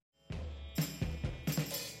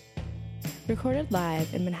Recorded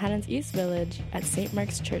live in Manhattan's East Village at St.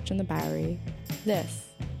 Mark's Church in the Bowery, this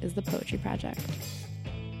is The Poetry Project.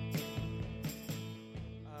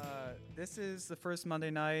 This is the first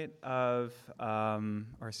Monday night of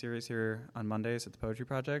our series here on Mondays at The Poetry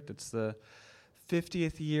Project. It's the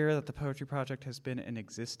 50th year that The Poetry Project has been in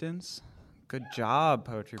existence. Good job,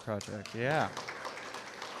 Poetry Project, yeah.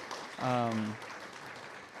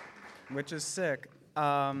 Which is sick.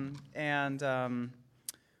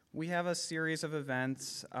 We have a series of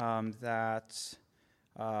events that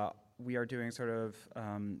we are doing sort of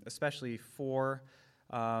especially for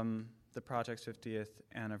the project's 50th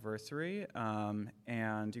anniversary,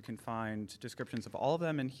 and you can find descriptions of all of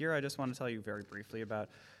them in here. I just want to tell you very briefly about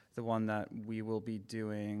the one that we will be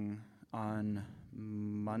doing on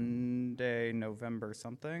Monday, November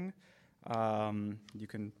something. I am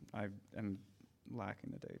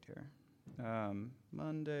lacking the date here.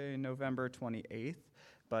 Monday, November 28th,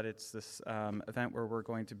 but it's this event where we're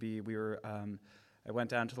going to be, I went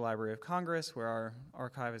down to the Library of Congress where our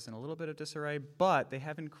archive is in a little bit of disarray, but they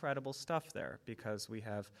have incredible stuff there because we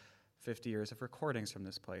have 50 years of recordings from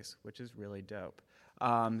this place, which is really dope.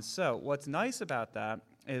 So what's nice about that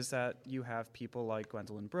is that you have people like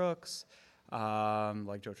Gwendolyn Brooks,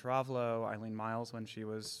 like Joe Taravalo, Eileen Miles when she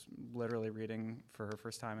was literally reading for her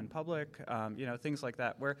first time in public, things like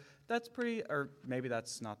that, where that's pretty, or maybe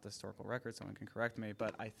that's not the historical record, someone can correct me,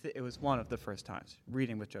 but it was one of the first times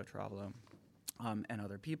reading with Joe Taravalo. And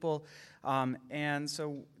other people. And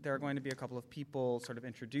so there are going to be a couple of people sort of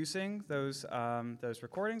introducing those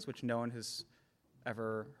recordings, which no one has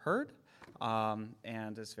ever heard,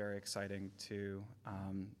 and it's very exciting to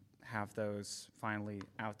have those finally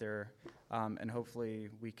out there, and hopefully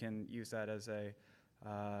we can use that as a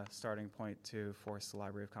starting point to force the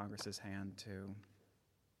Library of Congress's hand to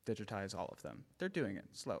digitize all of them. They're doing it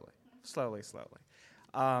slowly.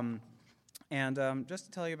 And just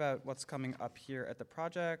to tell you about what's coming up here at the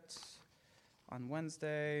project, on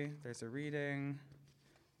Wednesday, there's a reading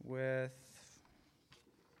with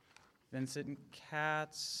Vincent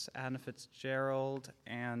Katz, Anna Fitzgerald,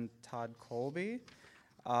 and Todd Colby.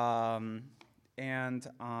 And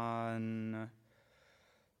on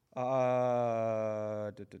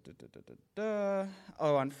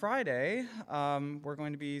on Friday, we're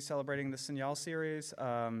going to be celebrating the Signal series,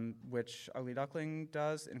 which Ugly Duckling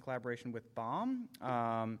does in collaboration with Baum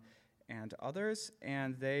and others,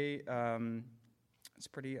 and it's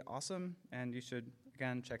pretty awesome, and you should,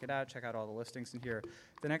 again, check it out. Check out all the listings in here.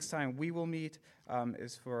 The next time we will meet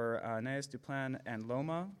is for Neas Duplan and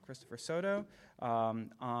Loma, Christopher Soto,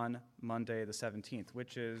 on Monday the 17th,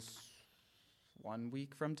 which is 1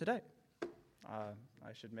 week from today.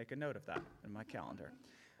 I should make a note of that in my calendar.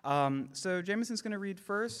 So Jameson's going to read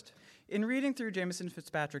first. In reading through Jameson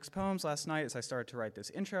Fitzpatrick's poems last night as I started to write this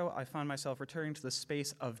intro, I found myself returning to the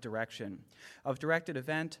space of direction, of directed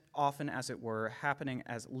event, often as it were, happening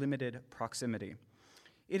as limited proximity.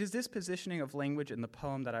 It is this positioning of language in the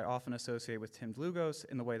poem that I often associate with Tim Dlugos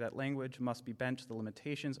in the way that language must be bent to the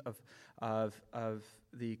limitations of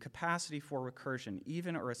the capacity for recursion,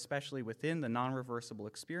 even or especially within the non-reversible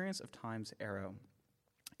experience of time's arrow.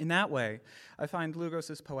 In that way, I find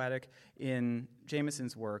Dlugos' poetic in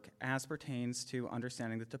Jameson's work as pertains to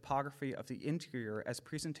understanding the topography of the interior as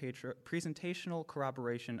presentational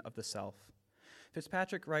corroboration of the self.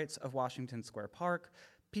 Fitzpatrick writes of Washington Square Park,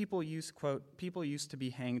 people used to be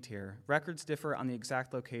hanged here. Records differ on the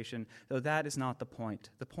exact location, though that is not the point.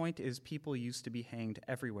 The point is people used to be hanged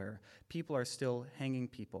everywhere. People are still hanging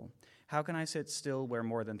people. How can I sit still where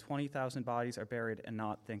more than 20,000 bodies are buried and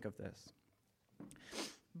not think of this?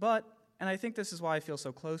 But, and I think this is why I feel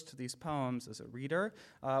so close to these poems as a reader,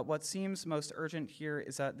 what seems most urgent here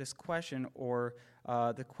is that this question, or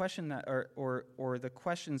the question that, or the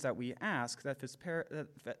questions that we ask, that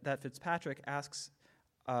Fitzpatrick asks,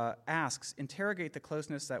 interrogate the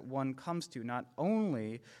closeness that one comes to, not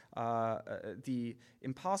only the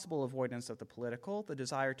impossible avoidance of the political, the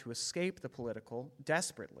desire to escape the political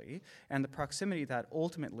desperately, and the proximity that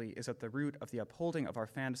ultimately is at the root of the upholding of our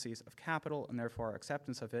fantasies of capital, and therefore our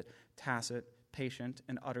acceptance of it, tacit, patient,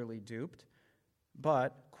 and utterly duped.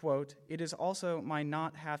 But, quote, it is also my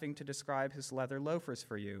not having to describe his leather loafers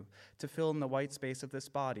for you, to fill in the white space of this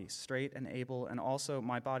body, straight and able, and also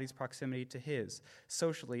my body's proximity to his,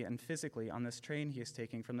 socially and physically on this train he is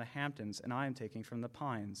taking from the Hamptons and I am taking from the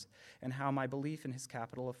Pines, and how my belief in his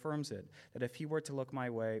capital affirms it, that if he were to look my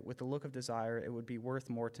way with the look of desire, it would be worth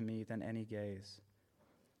more to me than any gaze.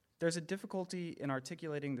 There's a difficulty in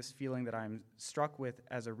articulating this feeling that I'm struck with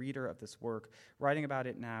as a reader of this work, writing about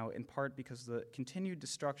it now, in part because the continued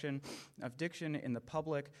destruction of diction in the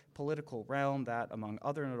public, political realm, that, among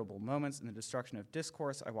other notable moments in the destruction of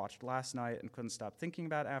discourse I watched last night and couldn't stop thinking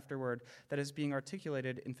about afterward, that is being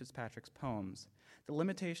articulated in Fitzpatrick's poems. The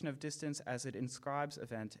limitation of distance as it inscribes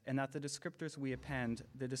event, and that the descriptors we append,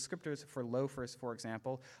 the descriptors for loafers, for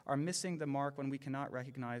example, are missing the mark when we cannot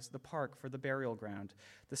recognize the park for the burial ground,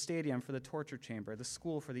 the stadium for the torture chamber, the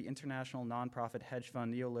school for the international nonprofit hedge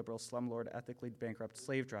fund neoliberal slumlord ethically bankrupt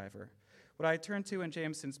slave driver. What I turn to in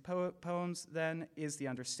Jameson's poems, then, is the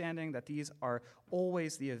understanding that these are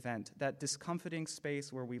always the event, that discomforting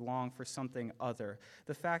space where we long for something other,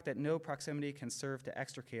 the fact that no proximity can serve to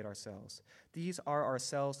extricate ourselves. These are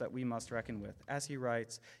ourselves that we must reckon with. As he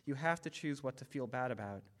writes, you have to choose what to feel bad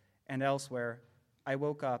about. And elsewhere, I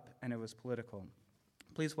woke up and it was political.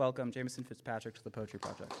 Please welcome Jameson Fitzpatrick to the Poetry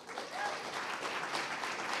Project.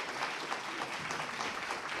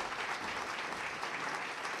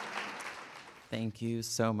 Thank you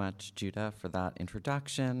so much, Judah, for that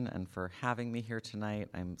introduction and for having me here tonight.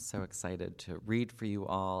 I'm so excited to read for you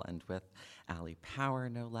all, and with Allie Power,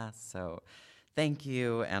 no less. So thank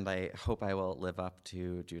you, and I hope I will live up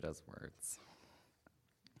to Judah's words.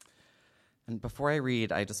 And before I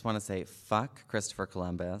read, I just want to say, fuck Christopher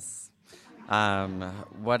Columbus.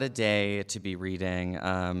 What a day to be reading.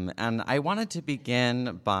 And I wanted to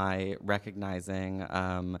begin by recognizing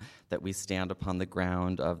that we stand upon the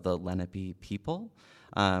ground of the Lenape people.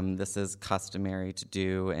 This is customary to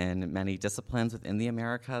do in many disciplines within the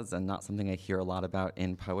Americas and not something I hear a lot about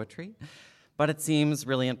in poetry. But it seems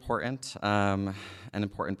really important, and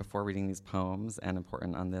important before reading these poems, and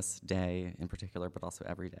important on this day in particular, but also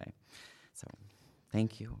every day. So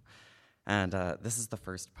thank you. And this is the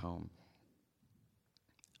first poem.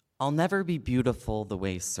 I'll never be beautiful the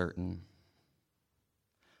way certain.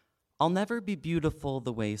 I'll never be beautiful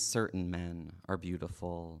the way certain men are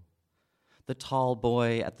beautiful. The tall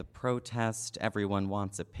boy at the protest everyone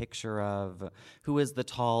wants a picture of, who is the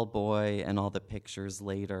tall boy and all the pictures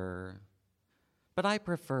later. But I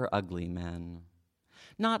prefer ugly men.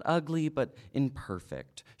 Not ugly, but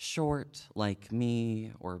imperfect, short like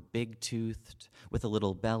me, or big-toothed, with a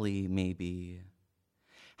little belly maybe.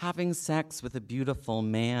 Having sex with a beautiful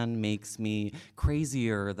man makes me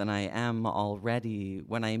crazier than I am already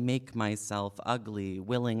when I make myself ugly,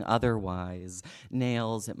 willing otherwise,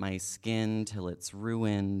 nails at my skin till it's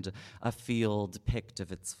ruined, a field picked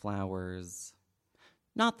of its flowers.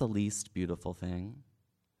 Not the least beautiful thing.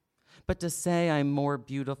 But to say I'm more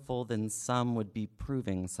beautiful than some would be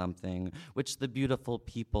proving something, which the beautiful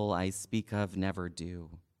people I speak of never do.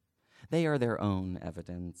 They are their own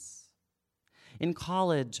evidence. In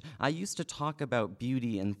college, I used to talk about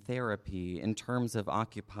beauty and therapy in terms of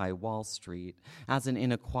Occupy Wall Street as an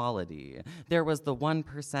inequality. There was the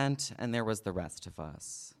 1% and there was the rest of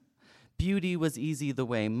us. Beauty was easy the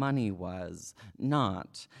way money was,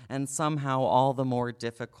 not, and somehow all the more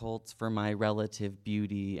difficult for my relative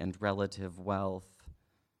beauty and relative wealth.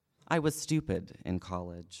 I was stupid in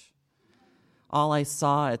college. All I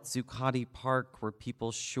saw at Zuccotti Park were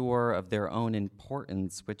people sure of their own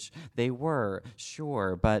importance, which they were,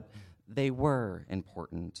 sure, but they were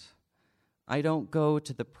important. I don't go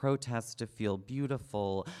to the protest to feel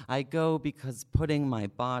beautiful. I go because putting my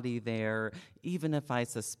body there, even if I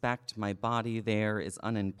suspect my body there is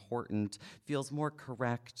unimportant, feels more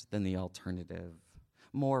correct than the alternative,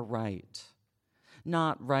 more right.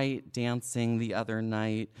 Not right dancing the other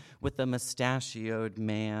night with a mustachioed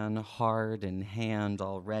man, hard in hand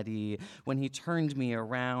already, when he turned me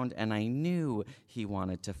around and I knew he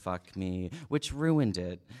wanted to fuck me, which ruined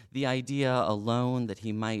it, the idea alone that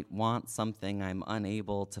he might want something I'm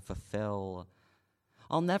unable to fulfill.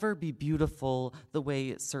 I'll never be beautiful the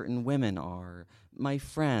way certain women are, my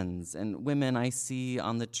friends and women I see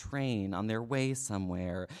on the train on their way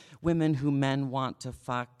somewhere, women who men want to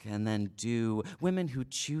fuck and then do, women who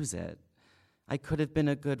choose it. I could have been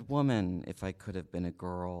a good woman if I could have been a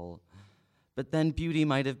girl. But then beauty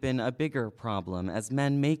might have been a bigger problem, as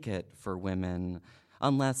men make it for women,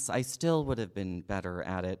 unless I still would have been better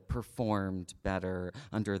at it, performed better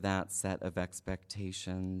under that set of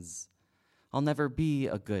expectations. I'll never be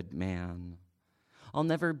a good man. I'll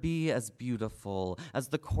never be as beautiful as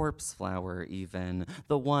the corpse flower even,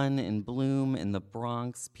 the one in bloom in the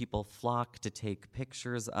Bronx people flock to take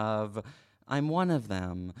pictures of. I'm one of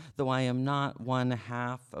them, though I am not one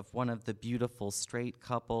half of one of the beautiful straight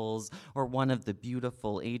couples, or one of the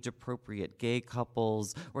beautiful age-appropriate gay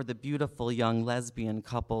couples, or the beautiful young lesbian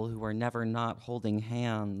couple who are never not holding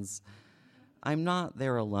hands. I'm not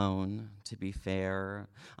there alone, to be fair.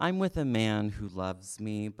 I'm with a man who loves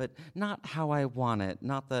me, but not how I want it,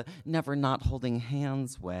 not the never not holding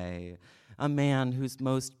hands way. A man whose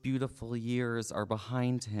most beautiful years are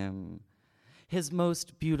behind him. His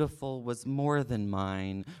most beautiful was more than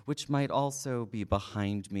mine, which might also be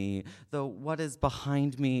behind me, though what is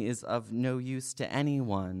behind me is of no use to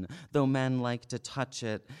anyone, though men like to touch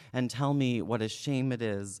it and tell me what a shame it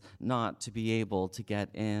is not to be able to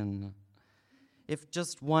get in. If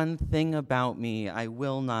just one thing about me I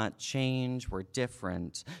will not change were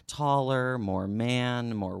different, taller, more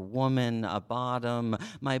man, more woman, a bottom,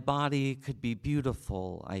 my body could be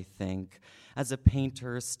beautiful, I think, as a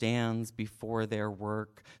painter stands before their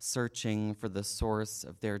work, searching for the source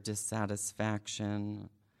of their dissatisfaction.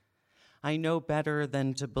 I know better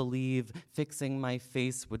than to believe fixing my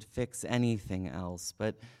face would fix anything else,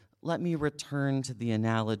 but let me return to the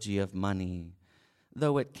analogy of money.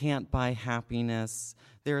 Though it can't buy happiness,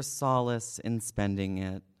 there's solace in spending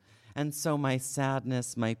it. And so my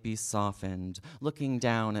sadness might be softened, looking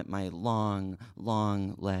down at my long,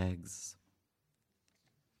 long legs.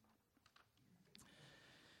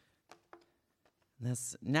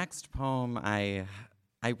 This next poem I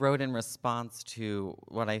wrote in response to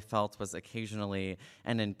what I felt was occasionally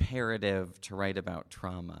an imperative to write about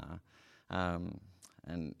trauma.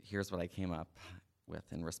 And here's what I came up with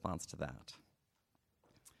in response to that.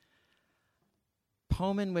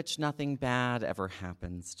 Poem in which nothing bad ever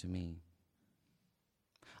happens to me.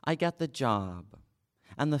 I get the job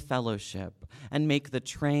and the fellowship and make the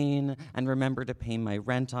train and remember to pay my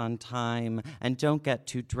rent on time and don't get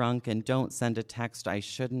too drunk and don't send a text I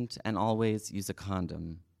shouldn't and always use a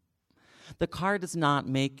condom. The car does not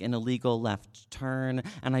make an illegal left turn,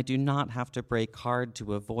 and I do not have to brake hard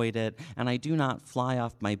to avoid it, and I do not fly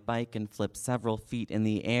off my bike and flip several feet in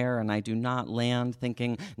the air, and I do not land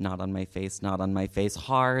thinking, not on my face, not on my face,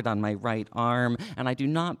 hard on my right arm, and I do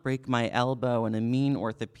not break my elbow, and a mean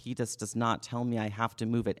orthopedist does not tell me I have to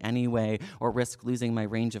move it anyway or risk losing my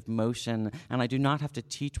range of motion, and I do not have to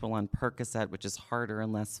teach while on Percocet, which is harder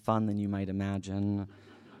and less fun than you might imagine.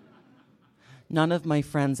 None of my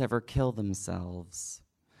friends ever kill themselves.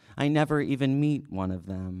 I never even meet one of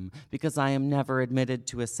them because I am never admitted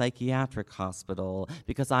to a psychiatric hospital,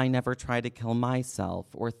 because I never try to kill myself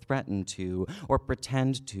or threaten to or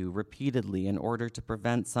pretend to repeatedly in order to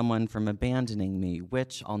prevent someone from abandoning me,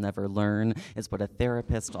 which I'll never learn is what a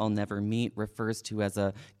therapist I'll never meet refers to as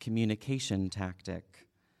a communication tactic.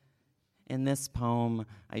 In this poem,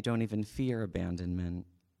 I don't even fear abandonment.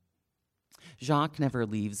 Jacques never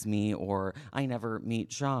leaves me, or I never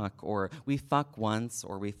meet Jacques, or we fuck once,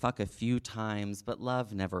 or we fuck a few times, but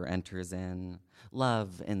love never enters in.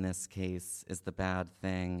 Love, in this case, is the bad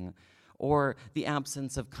thing, or the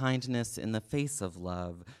absence of kindness in the face of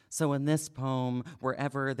love. So in this poem,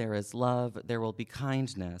 wherever there is love, there will be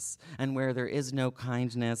kindness, and where there is no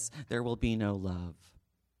kindness, there will be no love.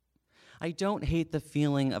 I don't hate the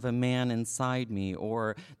feeling of a man inside me,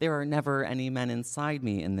 or there are never any men inside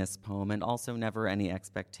me in this poem, and also never any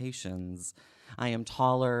expectations. I am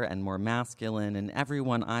taller and more masculine, and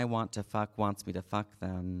everyone I want to fuck wants me to fuck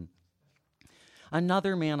them.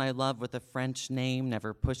 Another man I love with a French name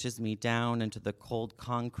never pushes me down into the cold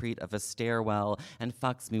concrete of a stairwell and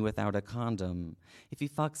fucks me without a condom. If he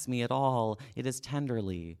fucks me at all, it is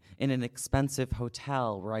tenderly, in an expensive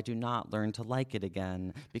hotel where I do not learn to like it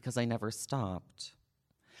again because I never stopped.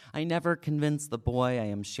 I never convince the boy I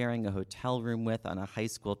am sharing a hotel room with on a high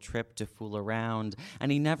school trip to fool around,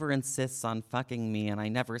 and he never insists on fucking me, and I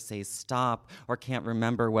never say stop or can't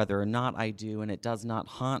remember whether or not I do, and it does not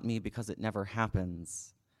haunt me because it never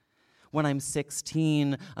happens. When I'm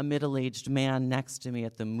 16, a middle-aged man next to me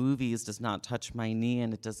at the movies does not touch my knee,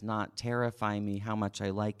 and it does not terrify me how much I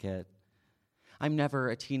like it. I'm never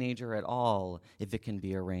a teenager at all if it can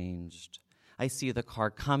be arranged. I see the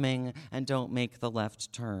car coming and don't make the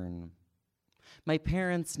left turn. My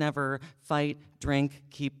parents never fight, drink,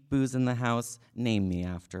 keep booze in the house, name me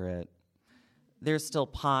after it. There's still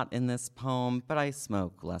pot in this poem, but I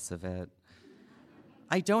smoke less of it.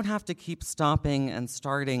 I don't have to keep stopping and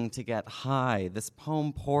starting to get high. This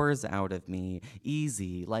poem pours out of me,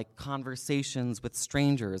 easy, like conversations with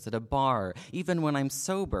strangers at a bar, even when I'm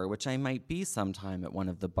sober, which I might be sometime at one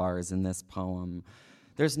of the bars in this poem.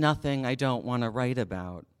 There's nothing I don't want to write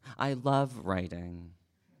about. I love writing.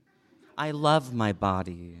 I love my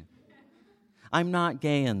body. I'm not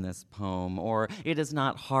gay in this poem, or it is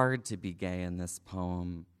not hard to be gay in this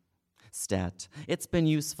poem. Stet, it's been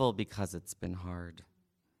useful because it's been hard.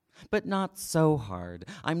 But not so hard.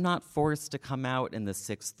 I'm not forced to come out in the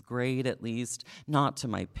 6th grade, at least, not to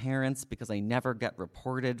my parents because I never get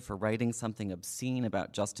reported for writing something obscene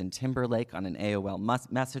about Justin Timberlake on an AOL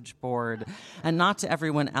message board, and not to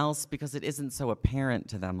everyone else because it isn't so apparent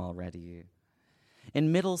to them already.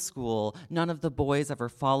 In middle school, none of the boys ever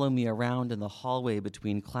follow me around in the hallway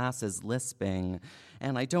between classes lisping,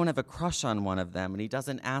 and I don't have a crush on one of them, and he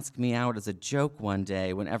doesn't ask me out as a joke one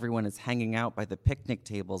day when everyone is hanging out by the picnic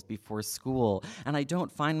tables before school, and I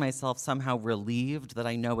don't find myself somehow relieved that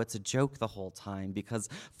I know it's a joke the whole time, because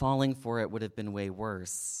falling for it would have been way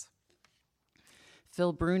worse.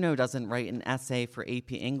 Phil Bruno doesn't write an essay for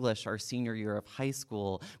AP English our senior year of high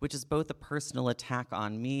school, which is both a personal attack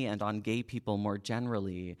on me and on gay people more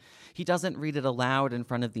generally. He doesn't read it aloud in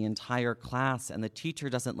front of the entire class, and the teacher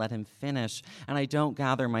doesn't let him finish, and I don't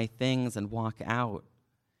gather my things and walk out.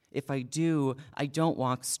 If I do, I don't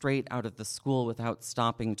walk straight out of the school without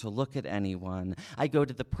stopping to look at anyone. I go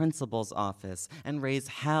to the principal's office and raise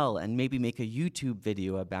hell and maybe make a YouTube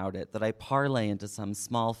video about it that I parlay into some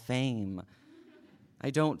small fame. I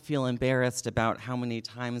don't feel embarrassed about how many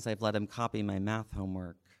times I've let him copy my math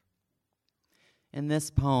homework. In this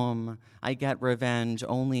poem, I get revenge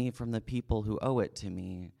only from the people who owe it to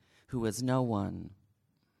me, who is no one.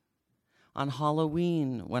 On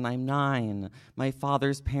Halloween, when I'm 9, my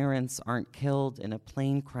father's parents aren't killed in a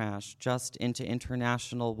plane crash just into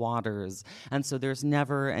international waters, and so there's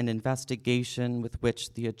never an investigation with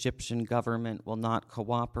which the Egyptian government will not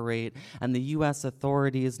cooperate, and the U.S.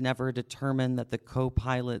 authorities never determine that the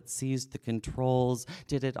co-pilot seized the controls,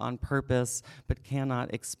 did it on purpose, but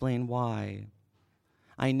cannot explain why.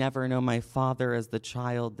 I never know my father as the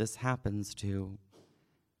child this happens to.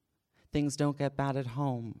 Things don't get bad at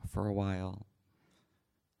home for a while.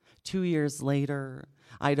 2 years later,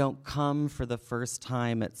 I don't come for the first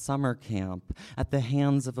time at summer camp at the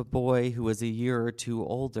hands of a boy who was a year or two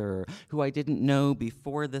older, who I didn't know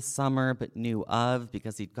before this summer but knew of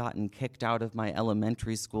because he'd gotten kicked out of my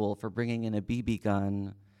elementary school for bringing in a BB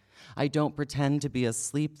gun. I don't pretend to be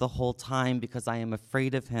asleep the whole time because I am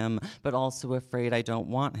afraid of him, but also afraid I don't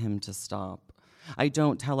want him to stop. I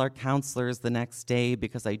don't tell our counselors the next day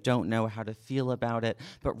because I don't know how to feel about it,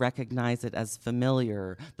 but recognize it as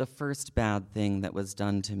familiar, the first bad thing that was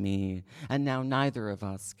done to me, and now neither of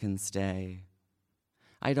us can stay.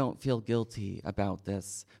 I don't feel guilty about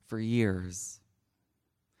this for years.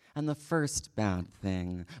 And the first bad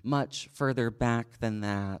thing, much further back than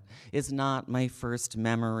that, is not my first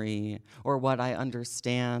memory or what I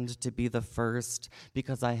understand to be the first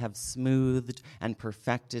because I have smoothed and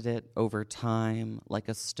perfected it over time like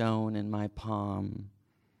a stone in my palm.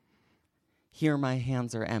 Here my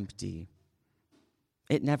hands are empty.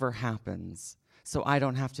 It never happens, so I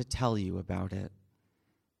don't have to tell you about it.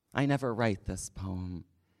 I never write this poem.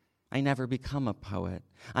 I never become a poet.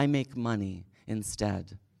 I make money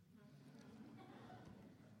instead.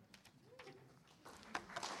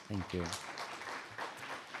 Thank you.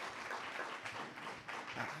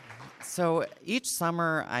 So each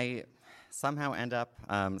summer, I somehow end up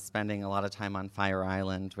spending a lot of time on Fire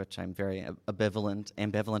Island, which I'm very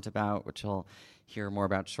ambivalent about, which you'll hear more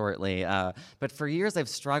about shortly. But for years, I've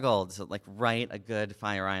struggled to write a good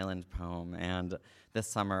Fire Island poem, and this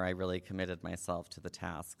summer, I really committed myself to the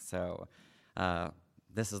task. So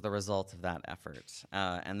this is the result of that effort,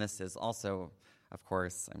 and this is also, of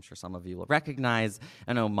course, I'm sure some of you will recognize,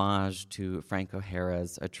 an homage to Frank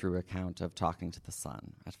O'Hara's A True Account of Talking to the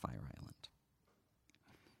Sun at Fire Island.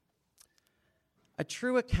 A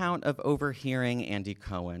true account of overhearing Andy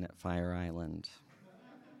Cohen at Fire Island.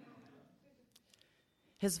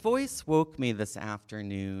 His voice woke me this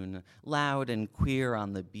afternoon, loud and queer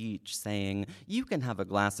on the beach, saying, "You can have a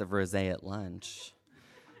glass of rosé at lunch."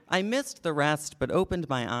 I missed the rest, but opened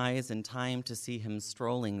my eyes in time to see him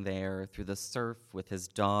strolling there through the surf with his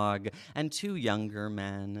dog and 2 younger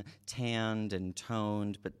men, tanned and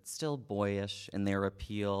toned, but still boyish in their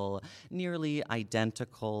appeal, nearly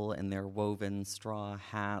identical in their woven straw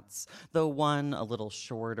hats, though one a little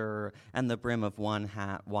shorter and the brim of one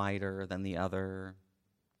hat wider than the other.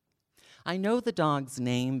 I know the dog's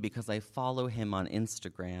name because I follow him on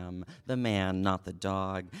Instagram, the man, not the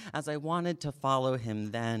dog, as I wanted to follow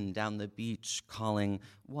him then down the beach calling,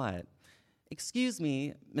 what? "Excuse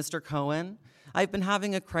me, Mr. Cohen, I've been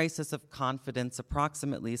having a crisis of confidence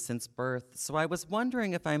approximately since birth, so I was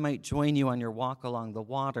wondering if I might join you on your walk along the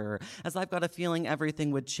water, as I've got a feeling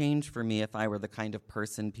everything would change for me if I were the kind of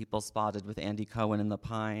person people spotted with Andy Cohen in the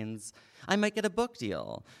Pines. I might get a book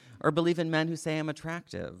deal, or believe in men who say I'm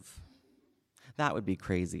attractive." That would be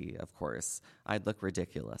crazy, of course. I'd look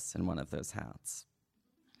ridiculous in one of those hats.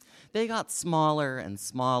 They got smaller and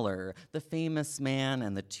smaller, the famous man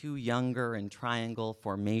and the two younger in triangle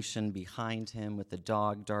formation behind him with the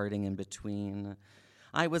dog darting in between.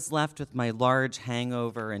 I was left with my large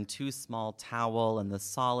hangover and too small towel and the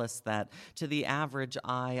solace that, to the average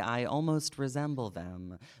eye, I almost resemble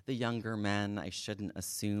them, the younger men I shouldn't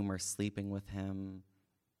assume are sleeping with him.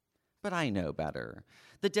 But I know better.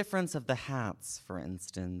 The difference of the hats, for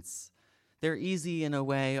instance. They're easy in a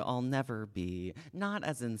way I'll never be, not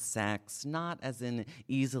as in sex, not as in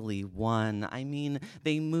easily won. I mean,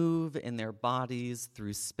 they move in their bodies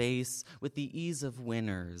through space with the ease of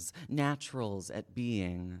winners, naturals at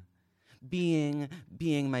being. Being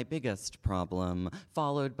my biggest problem,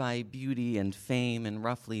 followed by beauty and fame in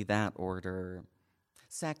roughly that order.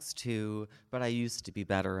 Sex too, but I used to be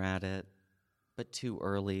better at it. But too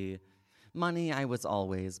early. Money I was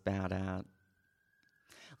always bad at.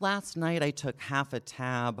 Last night I took half a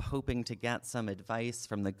tab, hoping to get some advice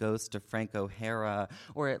from the ghost of Frank O'Hara,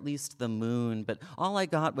 or at least the moon, but all I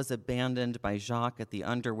got was abandoned by Jacques at the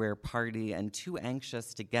underwear party and too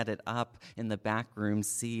anxious to get it up in the backroom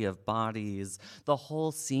sea of bodies, the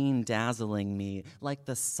whole scene dazzling me, like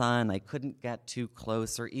the sun. I couldn't get too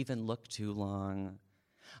close or even look too long.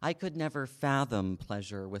 I could never fathom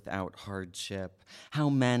pleasure without hardship, how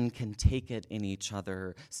men can take it in each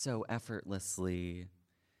other so effortlessly.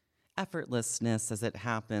 Effortlessness, as it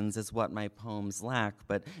happens, is what my poems lack,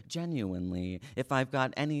 but genuinely, if I've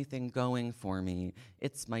got anything going for me,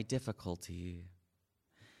 it's my difficulty.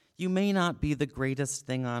 You may not be the greatest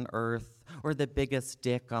thing on earth or the biggest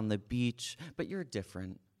dick on the beach, but you're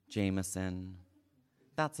different, Jameson.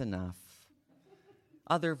 That's enough.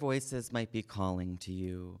 Other voices might be calling to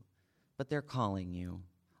you, but they're calling you,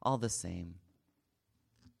 all the same.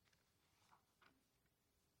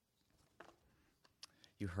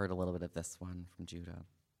 You heard a little bit of this one from Judah.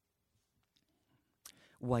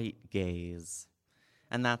 White gaze.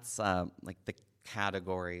 And that's like the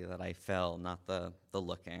category that I fill, not the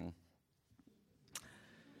looking.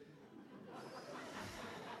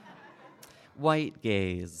 White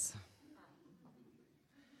gaze.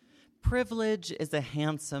 Privilege is a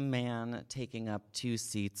handsome man taking up 2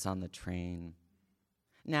 seats on the train.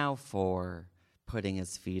 Now 4, putting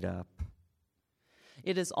his feet up.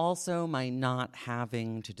 It is also my not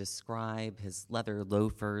having to describe his leather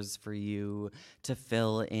loafers for you to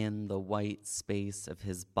fill in the white space of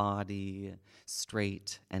his body,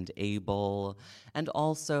 straight and able, and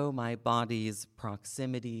also my body's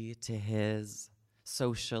proximity to his,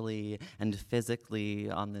 socially and physically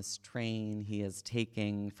on this train he is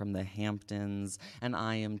taking from the Hamptons and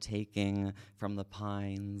I am taking from the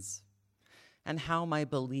Pines. And how my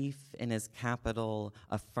belief in his capital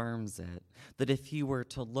affirms it, that if he were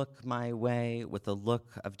to look my way with a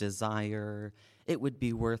look of desire, it would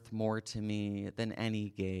be worth more to me than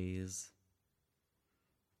any gaze.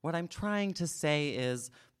 What I'm trying to say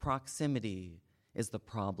is proximity is the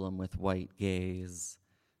problem with white gaze.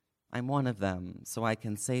 I'm one of them, so I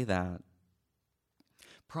can say that.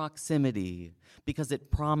 Proximity, because it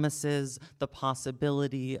promises the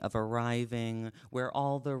possibility of arriving where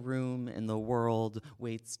all the room in the world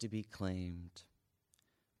waits to be claimed.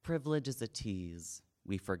 Privilege is a tease.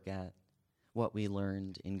 We forget what we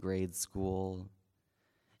learned in grade school.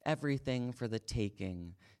 Everything for the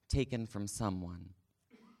taking, taken from someone.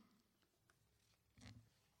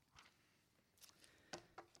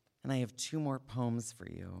 And I have 2 more poems for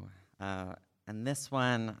you. And this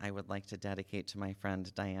one I would like to dedicate to my friend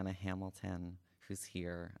Diana Hamilton, who's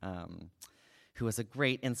here, who was a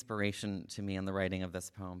great inspiration to me in the writing of this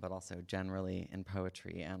poem, but also generally in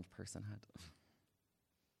poetry and personhood.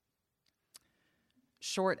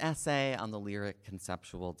 Short essay on the lyric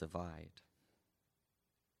conceptual divide.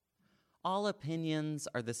 All opinions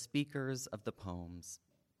are the speakers of the poems.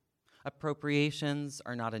 Appropriations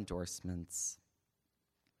are not endorsements.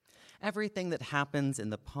 Everything that happens in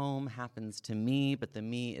the poem happens to me, but the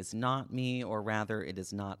me is not me, or rather it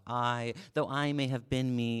is not I, though I may have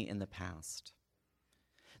been me in the past.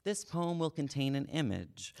 This poem will contain an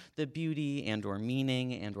image, the beauty and or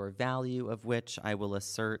meaning and or value of which I will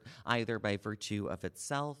assert either by virtue of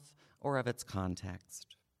itself or of its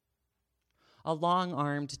context. A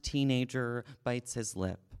long-armed teenager bites his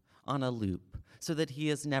lip on a loop, so that he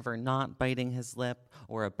is never not biting his lip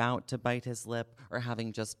or about to bite his lip or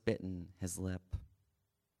having just bitten his lip.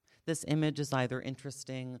 This image is either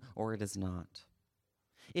interesting or it is not.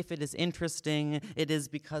 If it is interesting, it is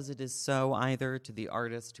because it is so either to the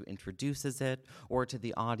artist who introduces it or to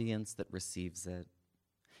the audience that receives it.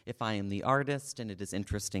 If I am the artist and it is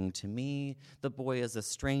interesting to me, the boy is a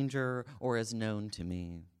stranger or is known to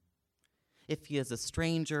me. If he is a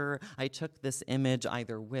stranger, I took this image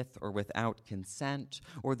either with or without consent,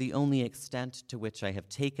 or the only extent to which I have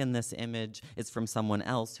taken this image is from someone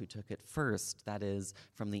else who took it first, that is,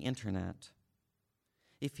 from the internet.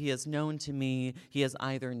 If he is known to me, he is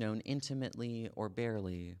either known intimately or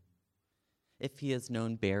barely. If he is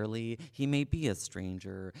known barely, he may be a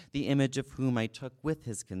stranger, the image of whom I took with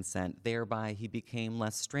his consent, thereby he became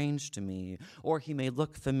less strange to me. Or he may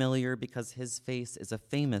look familiar because his face is a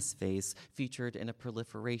famous face featured in a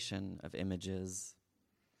proliferation of images.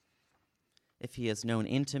 If he is known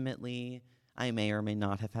intimately, I may or may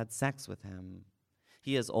not have had sex with him.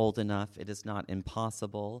 He is old enough, it is not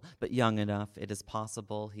impossible, but young enough, it is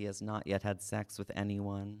possible he has not yet had sex with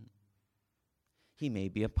anyone. He may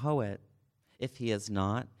be a poet. If he is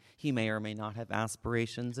not, he may or may not have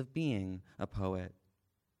aspirations of being a poet.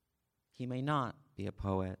 He may not be a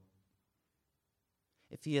poet.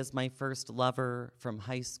 If he is my first lover from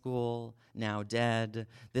high school, now dead,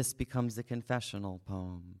 this becomes a confessional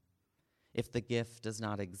poem. If the gift does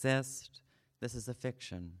not exist, this is a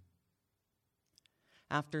fiction.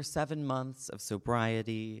 After 7 months of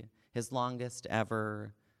sobriety, his longest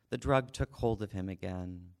ever, the drug took hold of him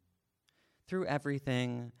again. Through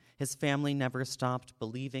everything, his family never stopped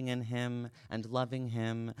believing in him and loving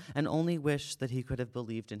him, and only wished that he could have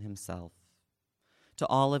believed in himself. To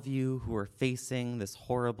all of you who are facing this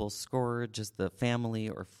horrible scourge as the family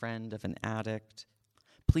or friend of an addict,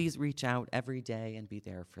 please reach out every day and be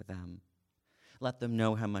there for them. Let them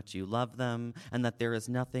know how much you love them and that there is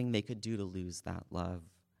nothing they could do to lose that love.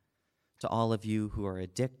 To all of you who are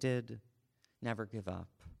addicted, never give up.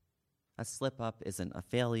 A slip-up isn't a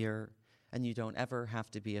failure, and you don't ever have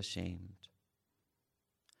to be ashamed.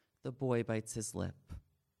 The boy bites his lip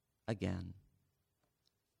again.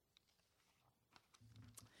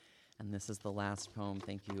 And this is the last poem.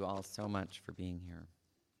 Thank you all so much for being here.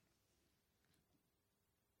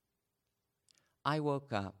 I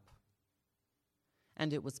woke up,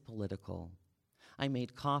 and it was political. I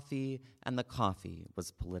made coffee, and the coffee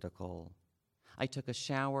was political. I took a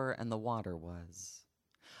shower, and the water was.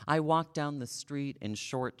 I walked down the street in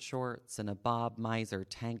short shorts and a Bob Miser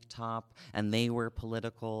tank top, and they were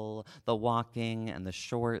political. The walking and the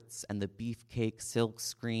shorts and the beefcake silk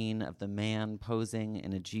screen of the man posing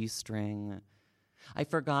in a G-string. I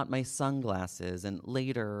forgot my sunglasses, and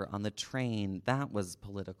later on the train, that was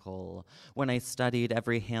political, when I studied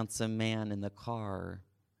every handsome man in the car.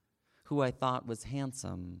 Who I thought was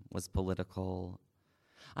handsome was political.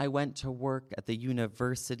 I went to work at the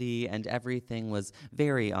university, and everything was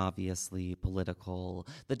very obviously political,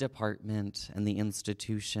 the department and the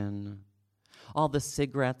institution. All the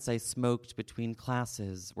cigarettes I smoked between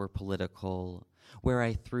classes were political, where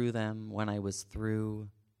I threw them when I was through.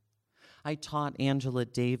 I taught Angela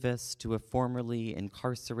Davis to a formerly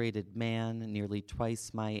incarcerated man nearly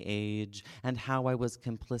twice my age, and how I was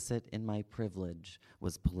complicit in my privilege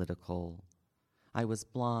was political. I was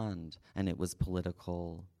blonde, and it was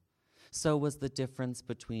political. So was the difference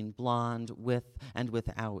between blonde with and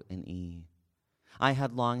without an E. I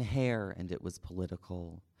had long hair, and it was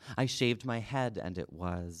political. I shaved my head, and it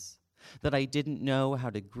was. That I didn't know how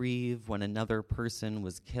to grieve when another person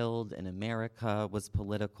was killed in America was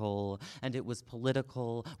political, and it was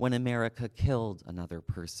political when America killed another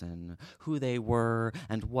person, who they were,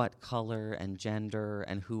 and what color and gender,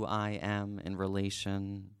 and who I am in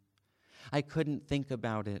relation. I couldn't think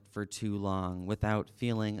about it for too long without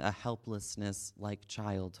feeling a helplessness like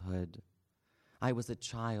childhood. I was a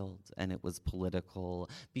child, and it was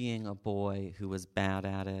political, being a boy who was bad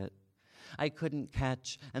at it. I couldn't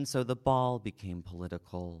catch, and so the ball became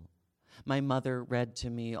political. My mother read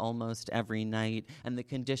to me almost every night, and the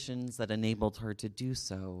conditions that enabled her to do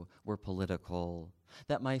so were political.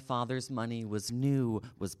 That my father's money was new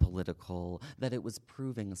was political, that it was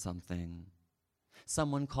proving something.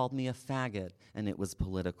 Someone called me a faggot, and it was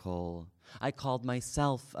political. I called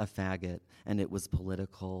myself a faggot, and it was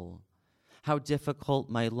political. How difficult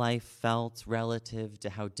my life felt relative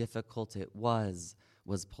to how difficult it was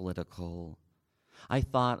political. I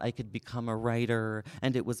thought I could become a writer,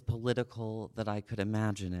 and it was political that I could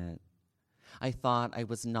imagine it. I thought I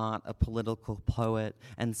was not a political poet,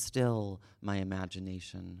 and still my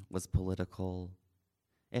imagination was political.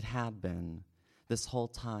 It had been. This whole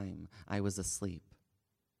time I was asleep.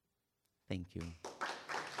 Thank you.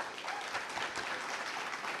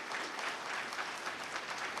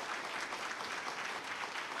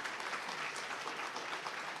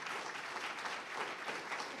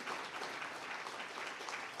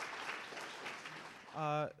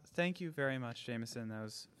 Thank you very much, Jameson. That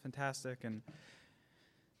was fantastic, and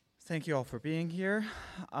thank you all for being here.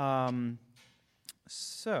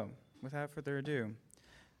 So, without further ado.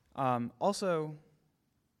 Also,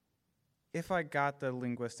 if I got the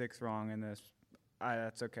linguistics wrong in this,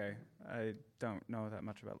 that's okay. I don't know that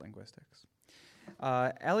much about linguistics.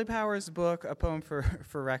 Ellie Power's book, A Poem for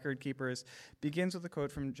Record Keepers, begins with a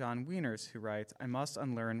quote from John Wieners, who writes, "I must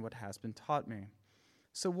unlearn what has been taught me."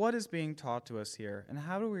 So what is being taught to us here, and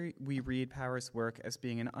how do we read Power's work as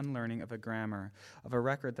being an unlearning of a grammar, of a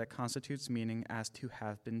record that constitutes meaning as to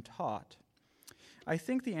have been taught? I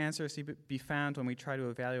think the answer is to be found when we try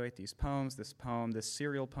to evaluate these poems, this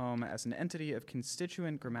serial poem, as an entity of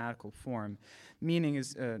constituent grammatical form. Meaning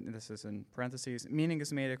is, this is in parentheses, meaning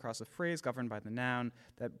is made across a phrase governed by the noun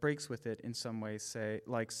that breaks with it in some ways, say,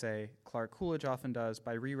 Clark Coolidge often does,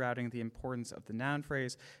 by rerouting the importance of the noun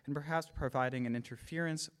phrase and perhaps providing an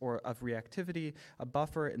interference or of reactivity, a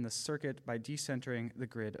buffer in the circuit by decentering the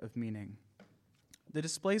grid of meaning. The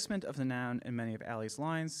displacement of the noun in many of Allie's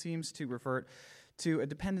lines seems to revert to a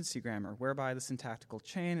dependency grammar, whereby the syntactical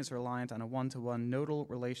chain is reliant on a one-to-one nodal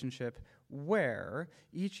relationship where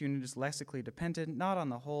each unit is lexically dependent not on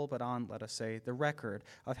the whole, but on, let us say, the record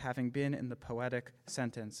of having been in the poetic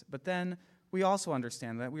sentence. But then we also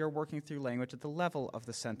understand that we are working through language at the level of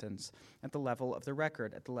the sentence, at the level of the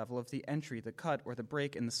record, at the level of the entry, the cut, or the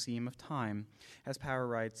break in the seam of time. As Power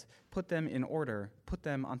writes, "Put them in order, put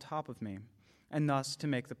them on top of me." And thus, to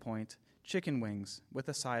make the point, chicken wings with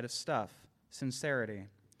a side of stuff, sincerity.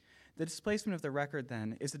 The displacement of the record,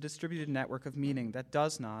 then, is a distributed network of meaning that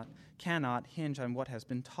cannot hinge on what has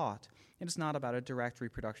been taught. It is not about a direct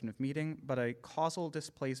reproduction of meaning, but a causal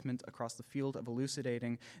displacement across the field of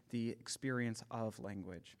elucidating the experience of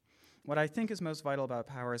language. What I think is most vital about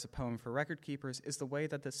Power as a poem for record keepers is the way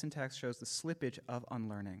that the syntax shows the slippage of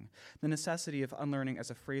unlearning, the necessity of unlearning as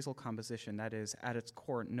a phrasal composition that is, at its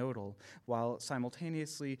core, nodal, while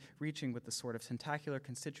simultaneously reaching with the sort of syntacticular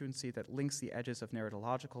constituency that links the edges of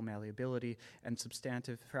narratological malleability and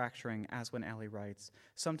substantive fracturing, as when Allie writes,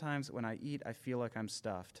 "Sometimes when I eat, I feel like I'm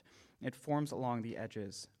stuffed. It forms along the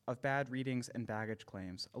edges of bad readings and baggage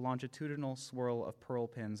claims, a longitudinal swirl of pearl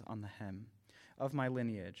pins on the hem. Of my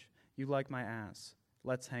lineage, you like my ass,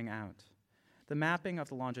 let's hang out." The mapping of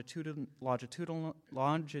the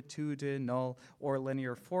longitudinal or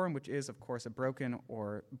linear form, which is, of course, a broken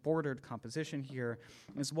or bordered composition here,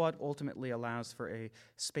 is what ultimately allows for a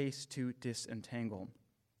space to disentangle.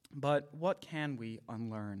 But what can we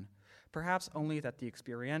unlearn? Perhaps only that the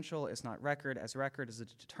experiential is not record, as record is a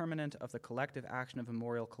determinant of the collective action of a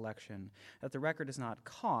memorial collection, that the record is not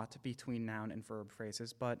caught between noun and verb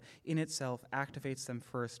phrases, but in itself activates them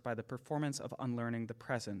first by the performance of unlearning the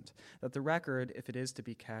present, that the record, if it is to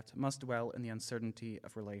be kept, must dwell in the uncertainty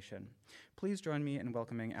of relation. Please join me in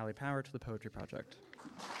welcoming Allie Power to the Poetry Project.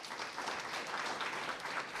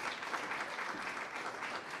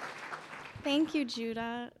 Thank you,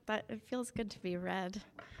 Judah. It feels good to be read.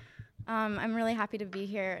 I'm really happy to be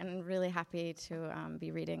here and really happy to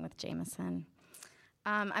be reading with Jameson.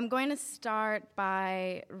 I'm going to start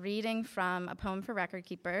by reading from A Poem for Record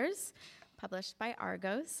Keepers, published by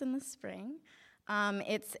Argos in the spring.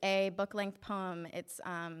 It's a book-length poem. It's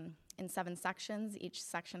in 7 sections. Each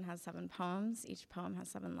section has 7 poems. Each poem has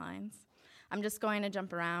 7 lines. I'm just going to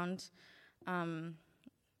jump around.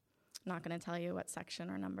 Not going to tell you what section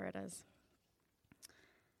or number it is.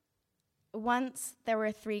 Once there were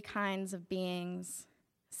 3 kinds of beings,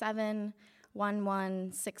 7, 1,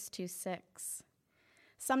 1, 6, 2, 6.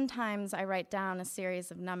 Sometimes I write down a series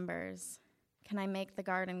of numbers. Can I make the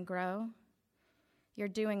garden grow? You're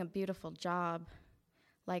doing a beautiful job,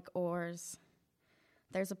 like oars.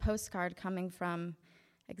 There's a postcard coming from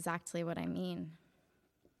exactly what I mean.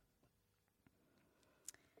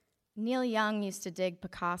 Neil Young used to dig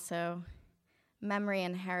Picasso. Memory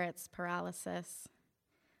inherits paralysis.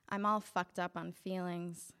 I'm all fucked up on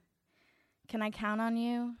feelings. Can I count on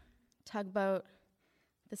you? Tugboat,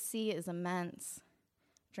 the sea is immense.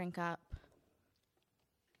 Drink up.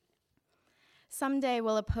 Someday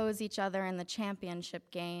we'll oppose each other in the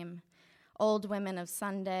championship game. Old women of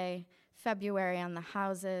Sunday, February on the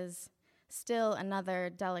houses, still another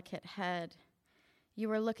delicate head. You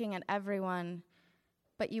were looking at everyone,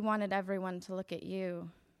 but you wanted everyone to look at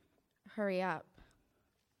you. Hurry up.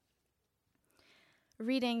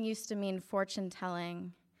 Reading used to mean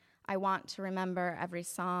fortune-telling. I want to remember every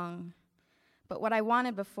song. But what I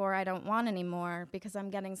wanted before, I don't want anymore because I'm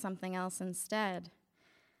getting something else instead.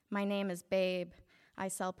 My name is Babe. I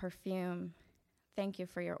sell perfume. Thank you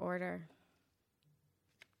for your order.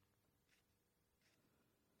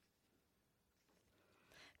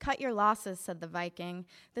 "Cut your losses," said the Viking.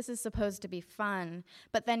 "This is supposed to be fun."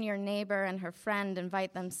 But then your neighbor and her friend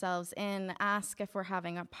invite themselves in, ask if we're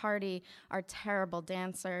having a party, are terrible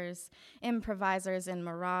dancers, improvisers in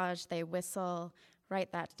Mirage, they whistle,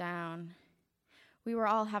 write that down. We were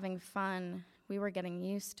all having fun. We were getting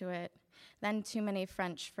used to it. Then too many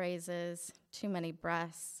French phrases, too many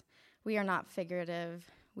breaths. We are not figurative.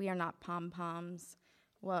 We are not pom-poms.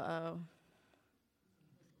 Whoa.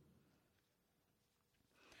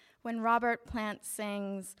 When Robert Plant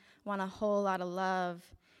sings, "Want a whole lot of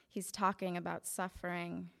love," he's talking about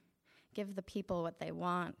suffering. Give the people what they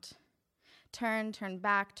want. Turn, turn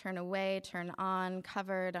back, turn away, turn on,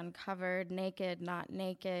 covered, uncovered, naked, not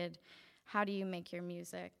naked. How do you make your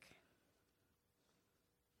music?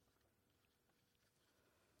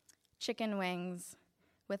 Chicken wings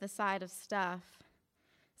with a side of stuff.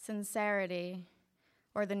 Sincerity,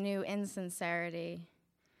 or the new insincerity.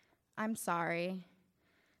 I'm sorry.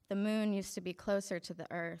 The moon used to be closer to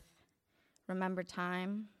the earth. Remember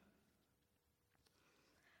time?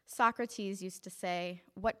 Socrates used to say,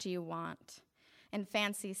 "What do you want?" In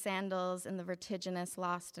fancy sandals, in the vertiginous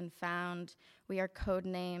lost and found, we are code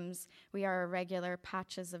names, we are irregular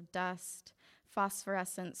patches of dust,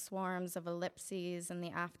 phosphorescent swarms of ellipses in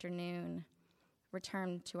the afternoon.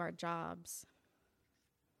 Return to our jobs.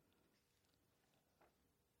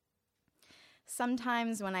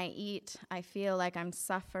 Sometimes when I eat, I feel like I'm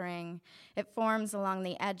suffering. It forms along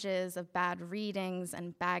the edges of bad readings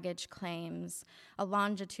and baggage claims, a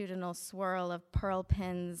longitudinal swirl of pearl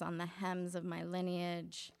pins on the hems of my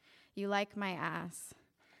lineage. You like my ass.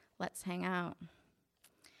 Let's hang out.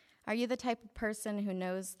 Are you the type of person who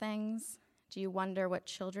knows things? Do you wonder what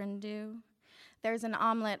children do? There's an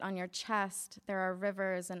omelet on your chest. There are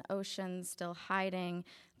rivers and oceans still hiding.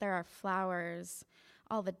 There are flowers.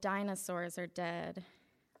 All the dinosaurs are dead.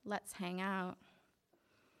 Let's hang out.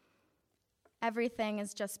 Everything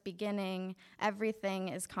is just beginning. Everything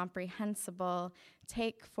is comprehensible.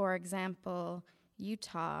 Take, for example,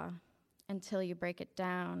 Utah, until you break it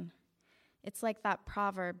down. It's like that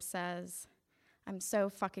proverb says, "I'm so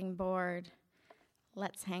fucking bored.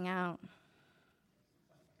 Let's hang out."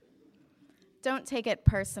 Don't take it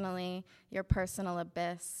personally, your personal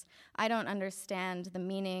abyss. I don't understand the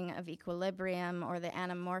meaning of equilibrium or the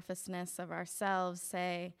anamorphousness of ourselves.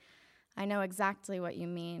 Say, I know exactly what you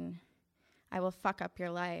mean. I will fuck up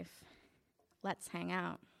your life. Let's hang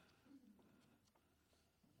out.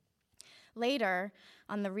 Later,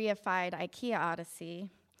 on the reified IKEA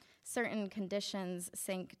Odyssey, certain conditions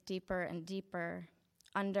sink deeper and deeper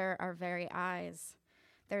under our very eyes.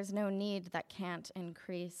 There's no need that can't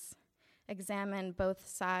increase. Examine both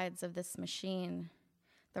sides of this machine,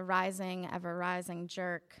 the rising, ever-rising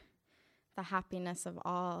jerk, the happiness of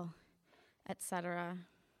all, etc.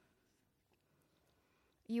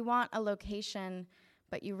 You want a location,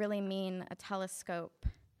 but you really mean a telescope.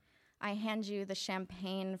 I hand you the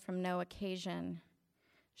champagne from no occasion.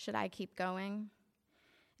 Should I keep going?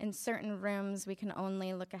 In certain rooms, we can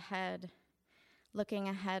only look ahead. Looking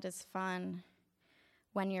ahead is fun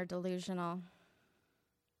when you're delusional.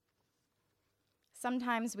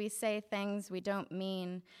 Sometimes we say things we don't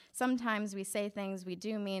mean. Sometimes we say things we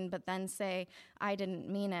do mean, but then say, I didn't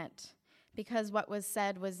mean it, because what was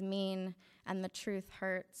said was mean and the truth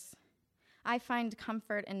hurts. I find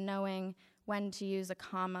comfort in knowing when to use a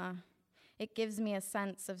comma. It gives me a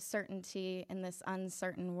sense of certainty in this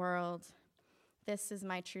uncertain world. This is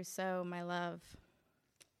my trousseau, my love.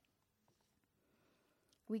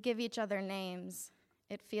 We give each other names.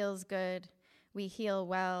 It feels good. We heal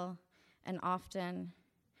well. And often,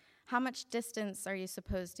 how much distance are you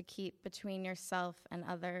supposed to keep between yourself and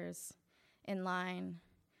others, in line,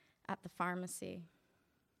 at the pharmacy?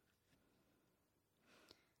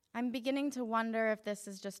 I'm beginning to wonder if this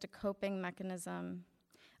is just a coping mechanism,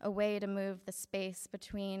 a way to move the space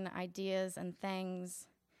between ideas and things,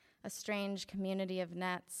 a strange community of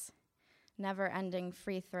nets, never-ending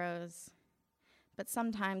free throws. But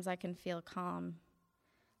sometimes I can feel calm,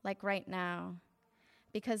 like right now,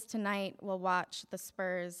 because tonight we'll watch the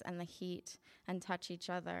Spurs and the Heat and touch each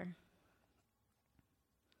other.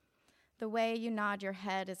 The way you nod your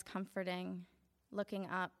head is comforting, looking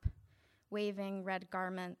up, waving red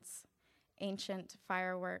garments, ancient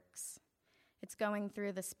fireworks. It's going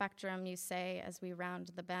through the spectrum, you say, as we round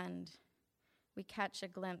the bend. We catch a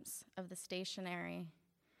glimpse of the stationary.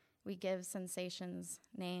 We give sensations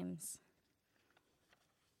names.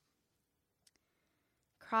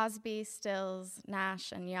 Crosby, Stills,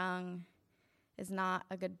 Nash, and Young is not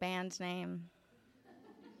a good band name.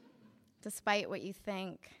 Despite what you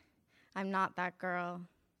think, I'm not that girl.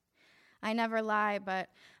 I never lie, but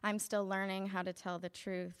I'm still learning how to tell the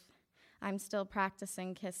truth. I'm still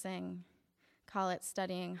practicing kissing. Call it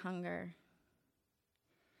studying hunger.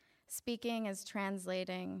 Speaking is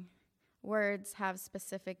translating. Words have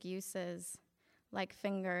specific uses, like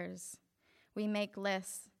fingers. We make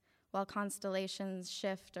lists while constellations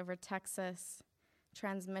shift over Texas,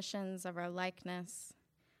 transmissions of our likeness.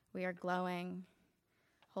 We are glowing.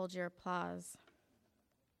 Hold your applause.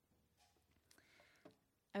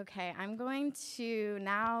 Okay, I'm going to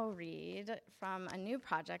now read from a new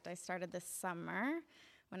project I started this summer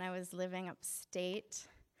when I was living upstate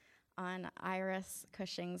on Iris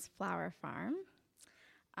Cushing's flower farm.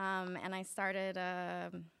 And I started a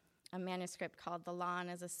manuscript called The Lawn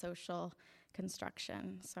as a Social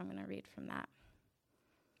Construction. So I'm going to read from that.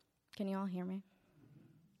 Can you all hear me?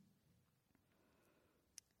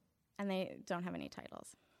 And they don't have any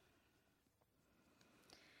titles.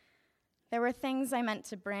 There were things I meant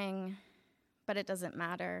to bring, but it doesn't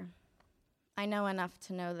matter. I know enough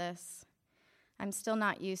to know this. I'm still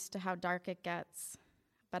not used to how dark it gets,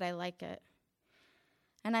 but I like it.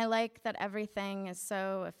 And I like that everything is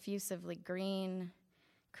so effusively green: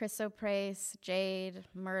 chrysoprase, jade,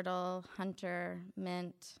 myrtle, hunter,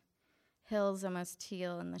 mint, hills almost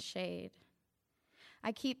teal in the shade.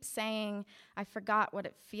 I keep saying I forgot what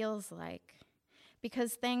it feels like,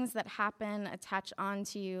 because things that happen attach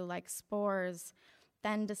onto you like spores,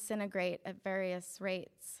 then disintegrate at various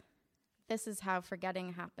rates. This is how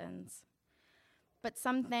forgetting happens. But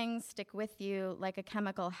some things stick with you like a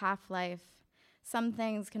chemical half-life. Some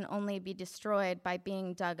things can only be destroyed by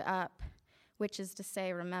being dug up, which is to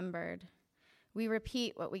say remembered. We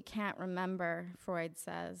repeat what we can't remember, Freud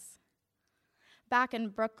says. Back in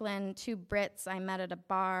Brooklyn, 2 Brits I met at a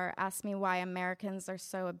bar asked me why Americans are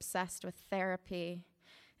so obsessed with therapy.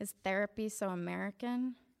 Is therapy so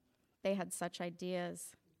American? They had such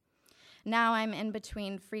ideas. Now I'm in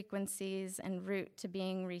between frequencies en route to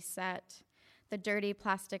being reset. The dirty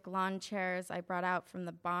plastic lawn chairs I brought out from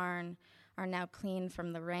the barn are now clean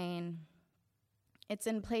from the rain. It's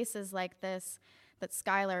in places like this that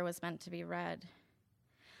Schuyler was meant to be read.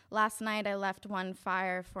 Last night I left one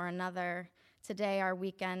fire for another. Today our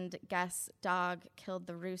weekend guest's dog killed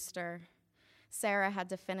the rooster. Sarah had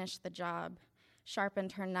to finish the job,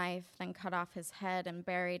 sharpened her knife, then cut off his head and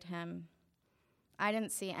buried him. I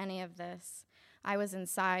didn't see any of this. I was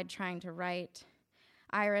inside trying to write.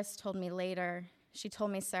 Iris told me later. She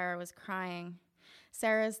told me Sarah was crying.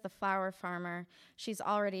 Sarah's the flower farmer. She's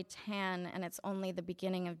already tan, and it's only the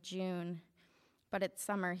beginning of June. But it's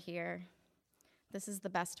summer here. This is the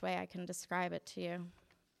best way I can describe it to you.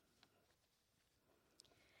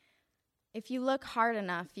 If you look hard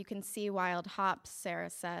enough, you can see wild hops, Sarah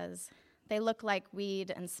says. They look like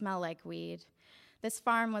weed and smell like weed. This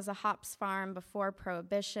farm was a hops farm before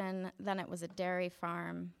Prohibition, then it was a dairy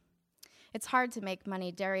farm. It's hard to make money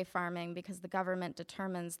dairy farming because the government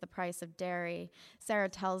determines the price of dairy. Sarah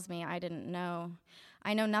tells me I didn't know.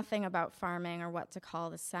 I know nothing about farming or what to call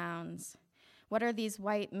the sounds. What are these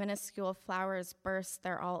white, minuscule flowers burst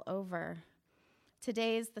they're all over?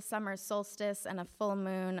 Today's the summer solstice and a full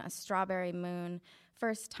moon, a strawberry moon.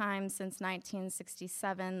 First time since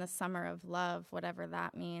 1967, the summer of love, whatever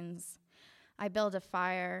that means. I build a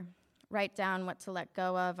fire, write down what to let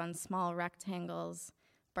go of on small rectangles,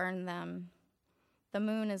 burn them. The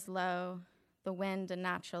moon is low, the wind a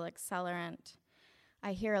natural accelerant.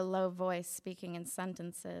 I hear a low voice speaking in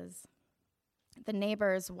sentences. The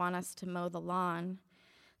neighbors want us to mow the lawn.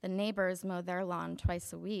 The neighbors mow their lawn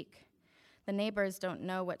twice a week. The neighbors don't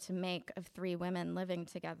know what to make of 3 women living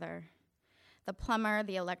together. The plumber,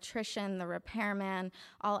 the electrician, the repairman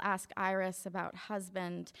all ask Iris about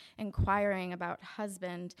husband, inquiring about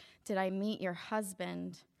husband. Did I meet your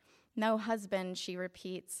husband? No husband, she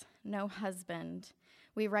repeats, no husband.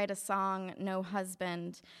 We write a song, no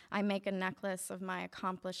husband. I make a necklace of my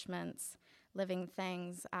accomplishments. Living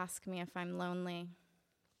things ask me if I'm lonely.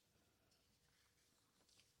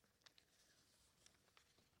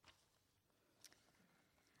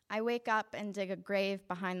 I wake up and dig a grave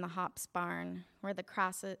behind the hops barn, where the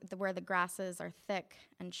grasses are thick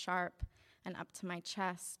and sharp and up to my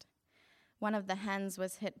chest. One of the hens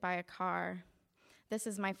was hit by a car. This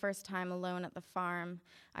is my first time alone at the farm.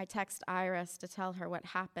 I text Iris to tell her what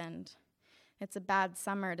happened. It's a bad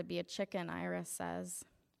summer to be a chicken, Iris says.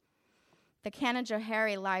 The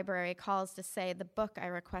Canajoharie Library calls to say the book I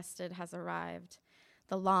requested has arrived,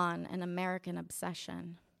 The Lawn, an American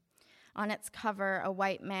Obsession. On its cover, a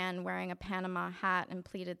white man wearing a Panama hat and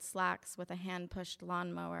pleated slacks with a hand-pushed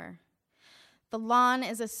lawnmower. The lawn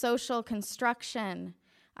is a social construction,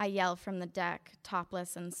 I yell from the deck,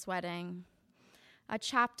 topless and sweating. A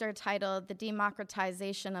chapter titled "The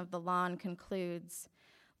Democratization of the Lawn" concludes,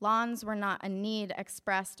 "Lawns were not a need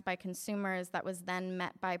expressed by consumers that was then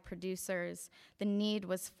met by producers. The need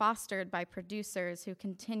was fostered by producers who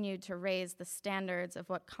continued to raise the standards of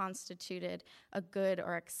what constituted a good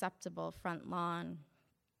or acceptable front lawn."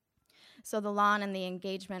 So the lawn and the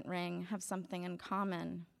engagement ring have something in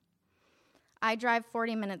common. I drive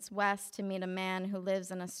 40 minutes west to meet a man who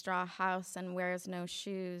lives in a straw house and wears no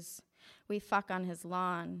shoes. We fuck on his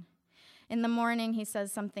lawn. In the morning, he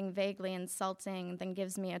says something vaguely insulting, then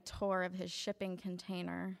gives me a tour of his shipping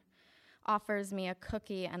container, offers me a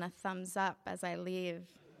cookie and a thumbs up as I leave.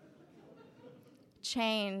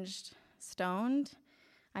 Changed, stoned,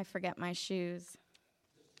 I forget my shoes.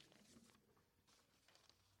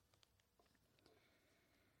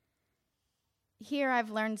 Here I've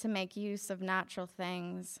learned to make use of natural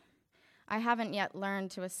things. I haven't yet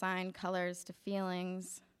learned to assign colors to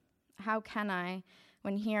feelings. How can I,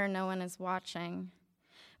 when here no one is watching?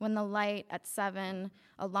 When the light at 7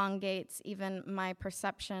 elongates even my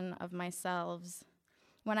perception of myself.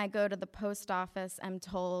 When I go to the post office, I'm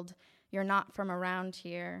told, "You're not from around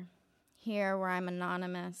here," here where I'm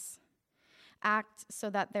anonymous. Act so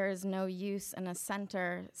that there is no use in a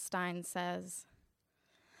center, Stein says.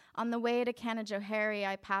 On the way to Canajoharie,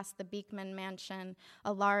 I passed the Beekman Mansion,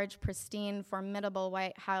 a large, pristine, formidable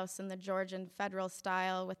white house in the Georgian federal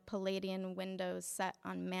style with Palladian windows set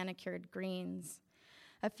on manicured greens.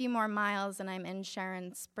 A few more miles and I'm in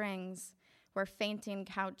Sharon Springs, where fainting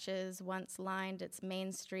couches once lined its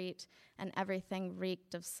main street and everything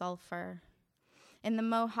reeked of sulfur. In the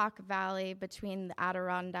Mohawk Valley, between the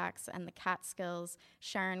Adirondacks and the Catskills,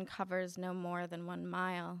 Sharon covers no more than 1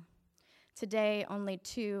 mile. Today, only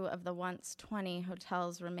 2 of the once 20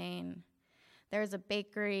 hotels remain. There's a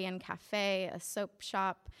bakery and cafe, a soap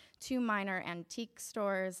shop, 2 minor antique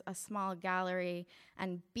stores, a small gallery,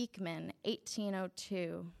 and Beekman,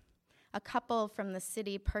 1802. A couple from the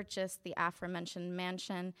city purchased the aforementioned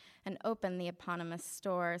mansion and opened the eponymous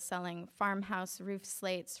store, selling farmhouse roof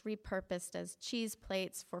slates repurposed as cheese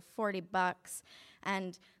plates for $40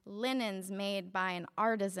 and linens made by an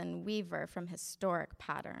artisan weaver from historic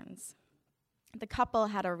patterns. The couple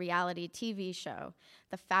had a reality TV show,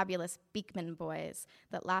 The Fabulous Beekman Boys,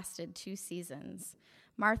 that lasted 2 seasons.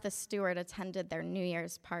 Martha Stewart attended their New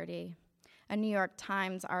Year's party. A New York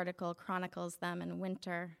Times article chronicles them in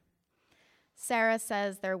winter. Sarah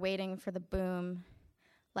says they're waiting for the boom.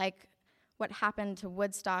 Like what happened to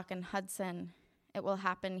Woodstock and Hudson, it will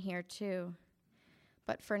happen here too.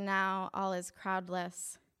 But for now, all is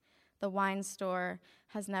crowdless. The wine store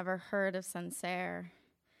has never heard of Sancerre,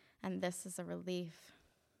 and this is a relief.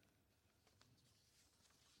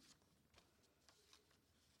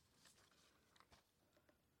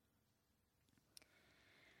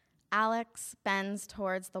 Alex bends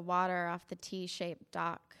towards the water off the T-shaped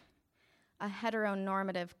dock. A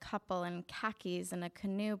heteronormative couple in khakis in a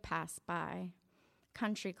canoe pass by,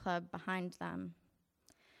 country club behind them.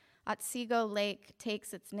 Otsego Lake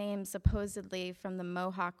takes its name supposedly from the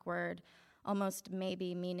Mohawk word, almost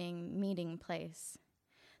maybe meaning meeting place.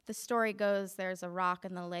 The story goes there's a rock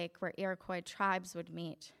in the lake where Iroquois tribes would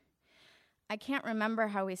meet. I can't remember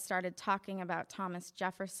how we started talking about Thomas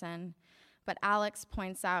Jefferson, but Alex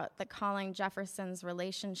points out that calling Jefferson's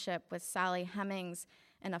relationship with Sally Hemings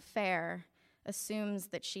an affair assumes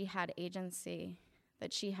that she had agency,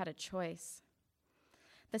 that she had a choice.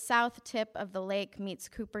 The south tip of the lake meets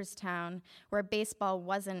Cooperstown, where baseball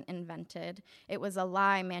wasn't invented. It was a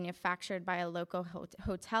lie manufactured by a local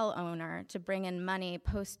hotel owner to bring in money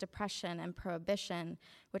post-Depression and Prohibition,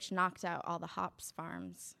 which knocked out all the hops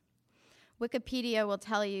farms. Wikipedia will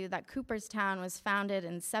tell you that Cooperstown was founded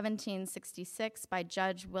in 1766 by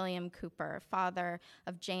Judge William Cooper, father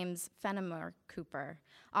of James Fenimore Cooper,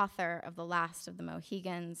 author of The Last of the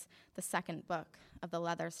Mohegans, the second book of the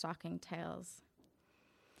Leatherstocking Tales.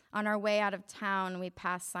 On our way out of town, we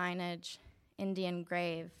pass signage, Indian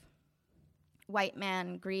grave. White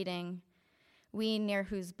man greeting, we near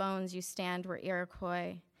whose bones you stand were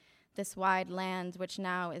Iroquois. This wide land, which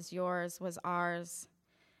now is yours, was ours.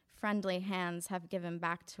 Friendly hands have given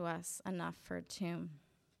back to us enough for a tomb.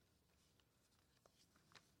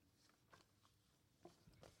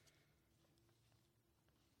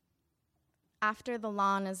 After the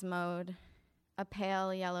lawn is mowed, a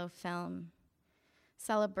pale yellow film.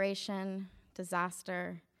 Celebration,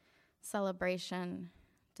 disaster, celebration,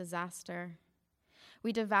 disaster.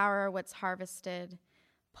 We devour what's harvested,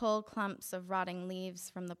 pull clumps of rotting leaves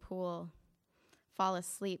from the pool, fall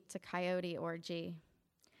asleep to coyote orgy.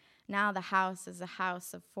 Now the house is a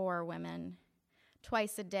house of 4 women.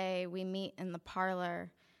 Twice a day we meet in the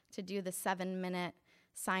parlor to do the 7-minute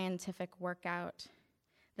scientific workout,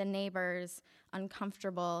 the neighbors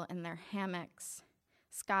uncomfortable in their hammocks,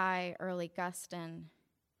 sky early gustin'.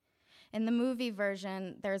 In the movie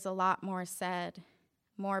version, there's a lot more said,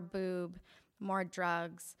 more boob, more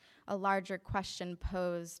drugs, a larger question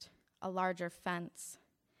posed, a larger fence.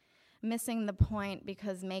 Missing the point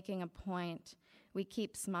because making a point, we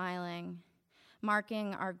keep smiling,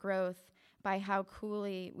 marking our growth by how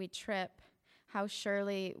coolly we trip, how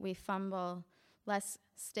surely we fumble, less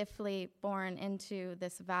stiffly born into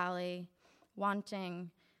this valley, wanting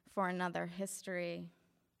for another history.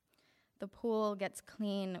 The pool gets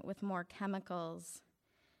clean with more chemicals.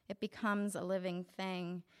 It becomes a living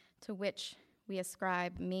thing to which we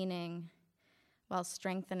ascribe meaning while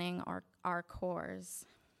strengthening our cores.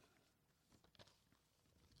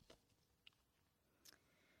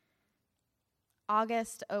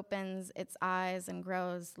 August opens its eyes and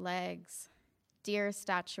grows legs. Deer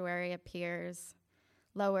statuary appears,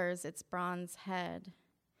 lowers its bronze head.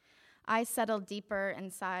 I settle deeper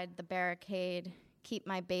inside the barricade, keep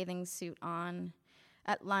my bathing suit on.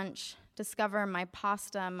 At lunch, discover my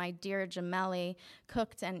pasta, my dear gemelli,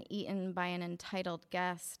 cooked and eaten by an entitled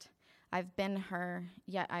guest. I've been her,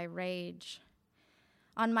 yet I rage.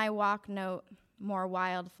 On my walk note, more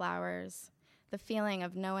wildflowers, the feeling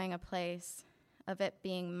of knowing a place, of it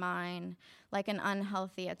being mine, like an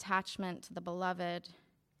unhealthy attachment to the beloved.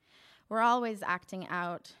 We're always acting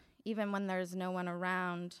out, even when there's no one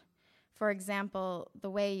around. For example, the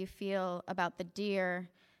way you feel about the deer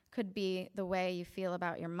could be the way you feel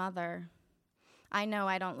about your mother. I know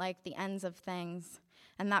I don't like the ends of things,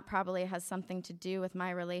 and that probably has something to do with my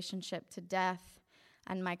relationship to death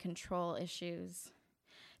and my control issues.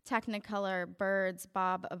 Technicolor birds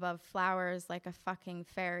bob above flowers like a fucking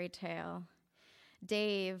fairy tale.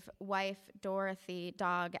 Dave, wife Dorothy,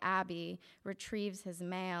 dog Abby, retrieves his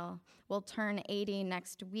mail, will turn 80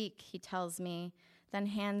 next week, he tells me, then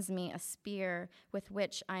hands me a spear with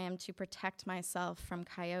which I am to protect myself from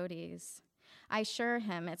coyotes. I assure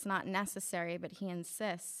him it's not necessary, but he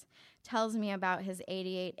insists, tells me about his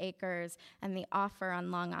 88 acres and the offer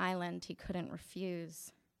on Long Island he couldn't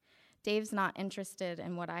refuse. Dave's not interested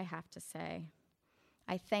in what I have to say.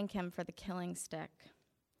 I thank him for the killing stick.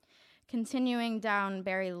 Continuing down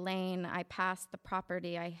Berry Lane, I pass the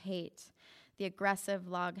property I hate, the aggressive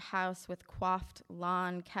log house with coiffed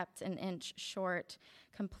lawn kept an inch short,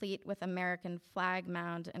 complete with American flag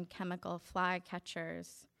mound and chemical fly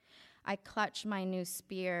catchers. I clutch my new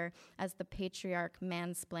spear as the patriarch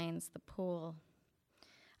mansplains the pool.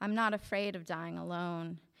 I'm not afraid of dying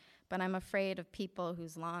alone, but I'm afraid of people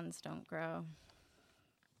whose lawns don't grow.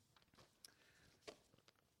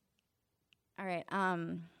 All right,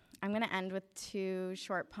 I'm going to end with 2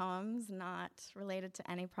 short poems not related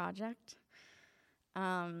to any project.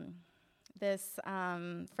 This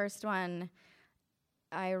first one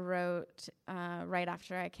I wrote right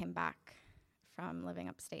after I came back from living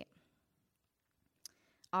upstate.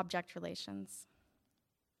 Object relations.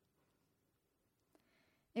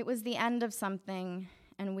 It was the end of something,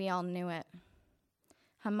 and we all knew it.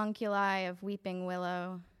 Homunculi of weeping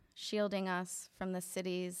willow, shielding us from the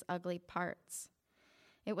city's ugly parts.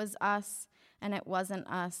 It was us, and it wasn't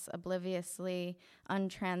us, obliviously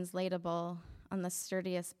untranslatable on the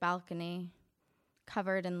sturdiest balcony,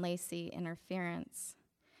 covered in lacy interference,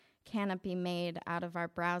 canopy made out of our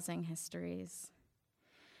browsing histories.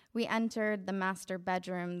 We entered the master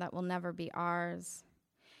bedroom that will never be ours.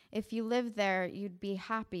 If you lived there, you'd be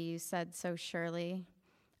happy, you said so surely,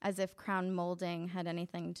 as if crown molding had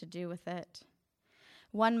anything to do with it.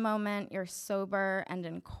 One moment you're sober and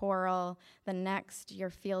in choral, the next you're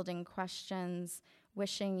fielding questions,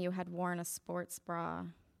 wishing you had worn a sports bra.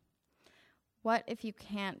 What if you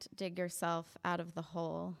can't dig yourself out of the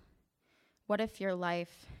hole? What if your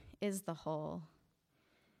life is the hole?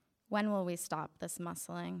 When will we stop this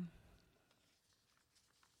muscling?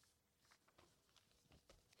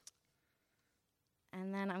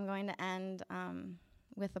 And then I'm going to end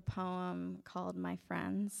with a poem called My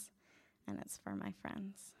Friends, and it's for my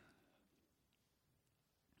friends.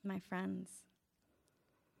 My friends.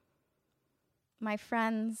 My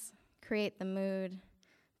friends create the mood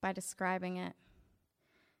by describing it,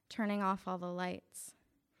 turning off all the lights.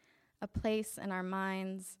 A place in our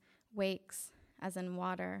minds wakes as in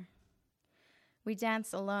water. We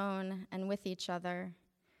dance alone and with each other.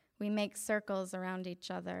 We make circles around each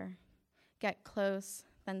other, get close,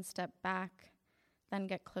 then step back, then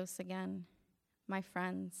get close again. My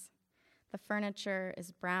friends. The furniture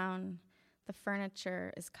is brown. The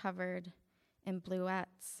furniture is covered in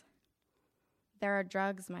bluettes. There are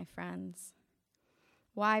drugs, my friends.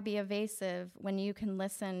 Why be evasive when you can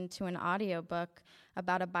listen to an audiobook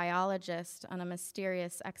about a biologist on a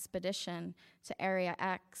mysterious expedition to Area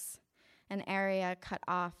X, an area cut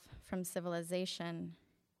off from civilization?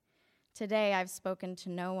 Today I've spoken to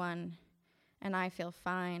no one, and I feel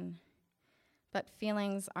fine. But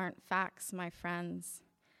feelings aren't facts, my friends,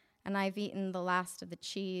 and I've eaten the last of the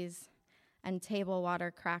cheese and table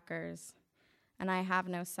water crackers, and I have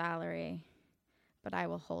no salary, but I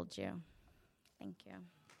will hold you. Thank you.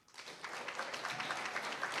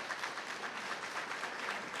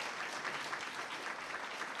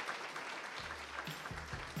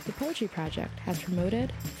 The Poetry Project has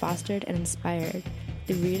promoted, fostered, and inspired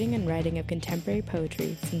the reading and writing of contemporary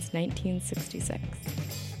poetry since 1966.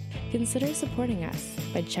 Consider supporting us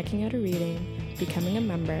by checking out a reading, becoming a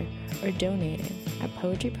member, or donating at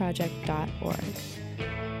poetryproject.org.